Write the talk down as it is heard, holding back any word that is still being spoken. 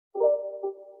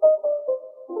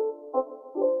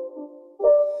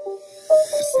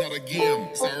start again.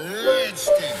 It's a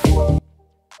rich thing.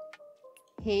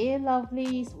 Hey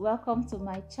lovelies, welcome to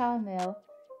my channel.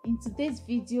 In today's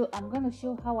video, I'm going to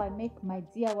show how I make my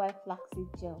DIY flaxseed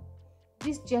gel.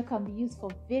 This gel can be used for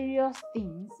various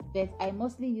things, but I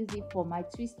mostly use it for my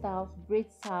twist styles,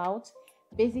 braid styles,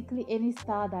 basically any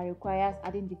style that requires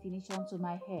adding definition to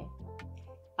my hair.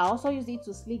 I also use it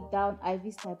to slick down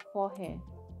Ivy's type 4 hair.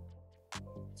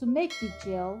 To make the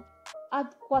gel, add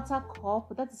quarter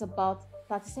cup, that is about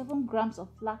 37 grams of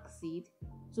flaxseed,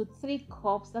 to 3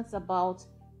 cups, that's about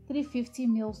 350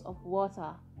 ml of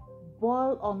water.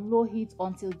 Boil on low heat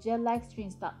until gel-like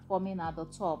streams start forming at the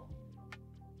top,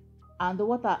 and the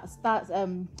water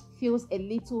feels a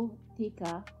little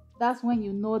thicker. That's when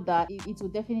you know that it will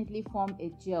definitely form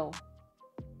a gel.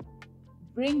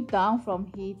 Bring down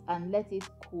from heat and let it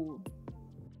cool.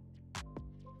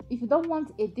 If you don't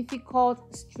want a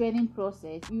difficult straining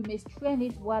process, you may strain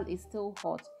it while it's still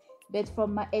hot, but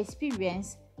from my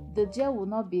experience, the gel will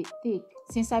not be thick.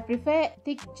 Since I prefer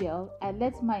thick gel, I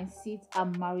let mine sit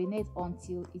and marinate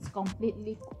until it's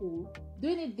completely cool.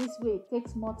 Doing it this way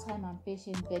takes more time and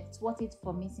patience, but it's worth it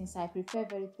for me since I prefer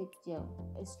very thick gel.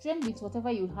 Strain with whatever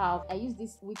you have. I use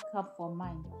this wig cap for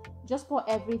mine. Just pour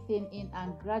everything in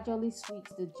and gradually squeeze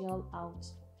the gel out.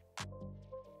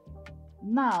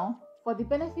 Now, for the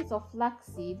benefits of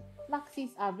flaxseed,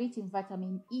 flaxseeds are rich in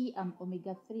vitamin E and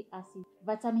omega-3 acid.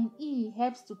 Vitamin E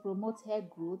helps to promote hair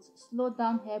growth, slow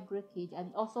down hair breakage, and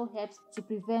it also helps to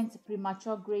prevent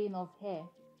premature graying of hair.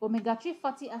 Omega-3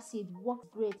 fatty acid works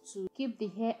great to keep the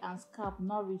hair and scalp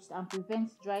nourished and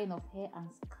prevents drying of hair and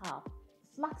scalp.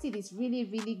 Flaxseed is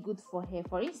really good for hair.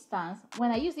 For instance,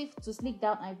 when I use it to slick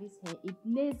down Ivy's hair, it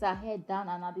lays her hair down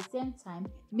and at the same time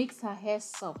makes her hair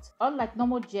soft. Unlike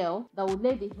normal gel that will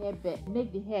lay the hair bare,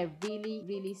 make the hair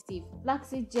really stiff.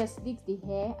 Flaxseed just slicks the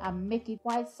hair and make it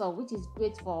quite soft, which is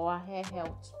great for our hair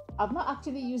health. I've not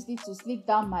actually used it to slick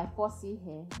down my 4C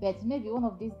hair, but maybe one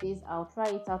of these days I'll try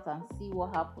it out and see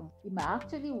what happens. It might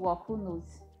actually work, who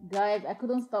knows. Guys, I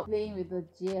couldn't stop playing with the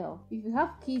gel. If you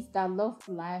have kids that love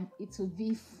slime, it would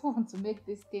be fun to make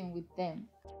this thing with them.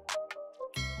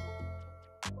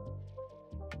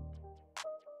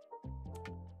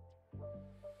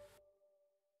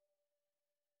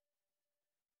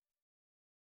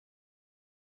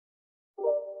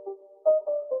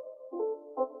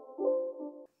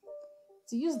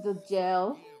 To use the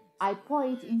gel, I pour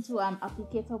it into an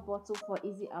applicator bottle for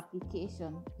easy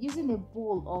application. Using a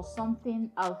bowl or something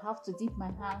I'll have to dip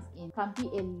my hands in can be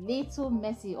a little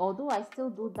messy, although I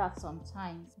still do that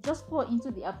sometimes. Just pour into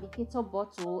the applicator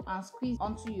bottle and squeeze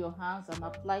onto your hands and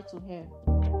apply to hair.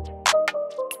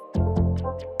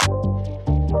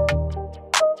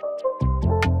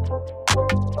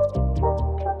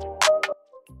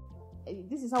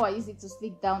 This is how I use it to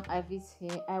slick down Ivy's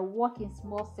hair. I work in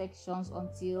small sections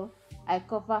until I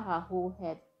cover her whole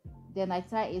head. Then I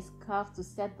tie a scarf to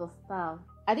set the style.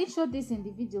 I didn't show this in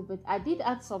the video, but I did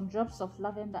add some drops of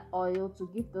lavender oil to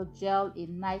give the gel a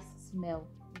nice smell.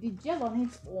 The gel on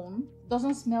its own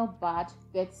doesn't smell bad,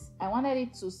 but I wanted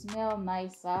it to smell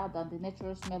nicer than the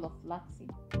natural smell of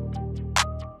flaxseed.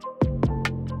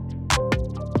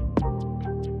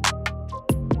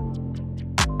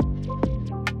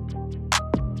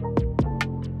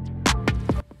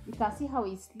 You can see how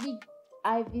it slicked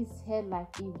Ivy's hair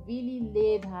like it really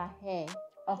laid her hair.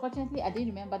 Unfortunately, I didn't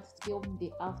remember to film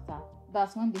the after.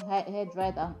 That's when the hair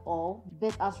dried and all.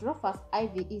 But as rough as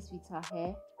Ivy is with her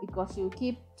hair, because she'll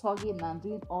keep tugging and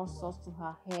doing all sorts to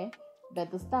her hair,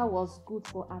 but the style was good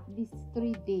for at least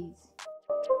 3 days.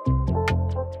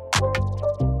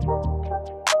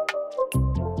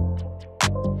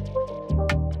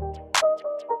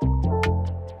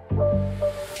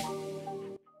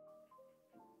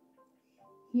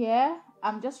 Here,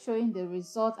 I'm just showing the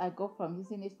result I got from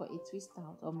using it for a twist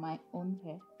out on my own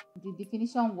hair. The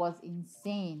definition was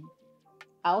insane.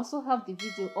 I also have the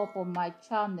video up on my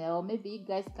channel. Maybe you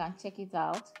guys can check it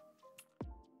out.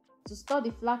 To store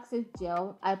the flaxseed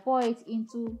gel, I pour it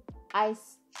into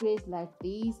ice trays like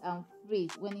this and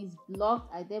freeze. When it's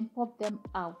blocked, I then pop them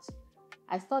out.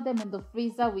 I store them in the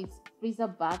freezer with freezer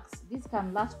bags. This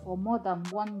can last for more than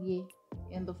 1 year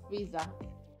in the freezer.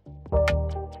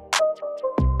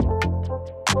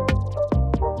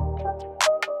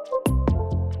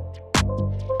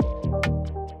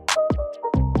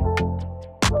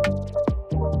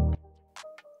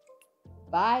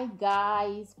 Bye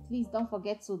guys, please don't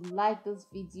forget to like this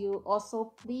video.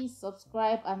 Also, please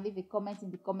subscribe and leave a comment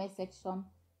in the comment section.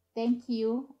 Thank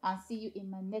you and see you in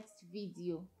my next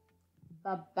video.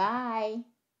 Bye bye.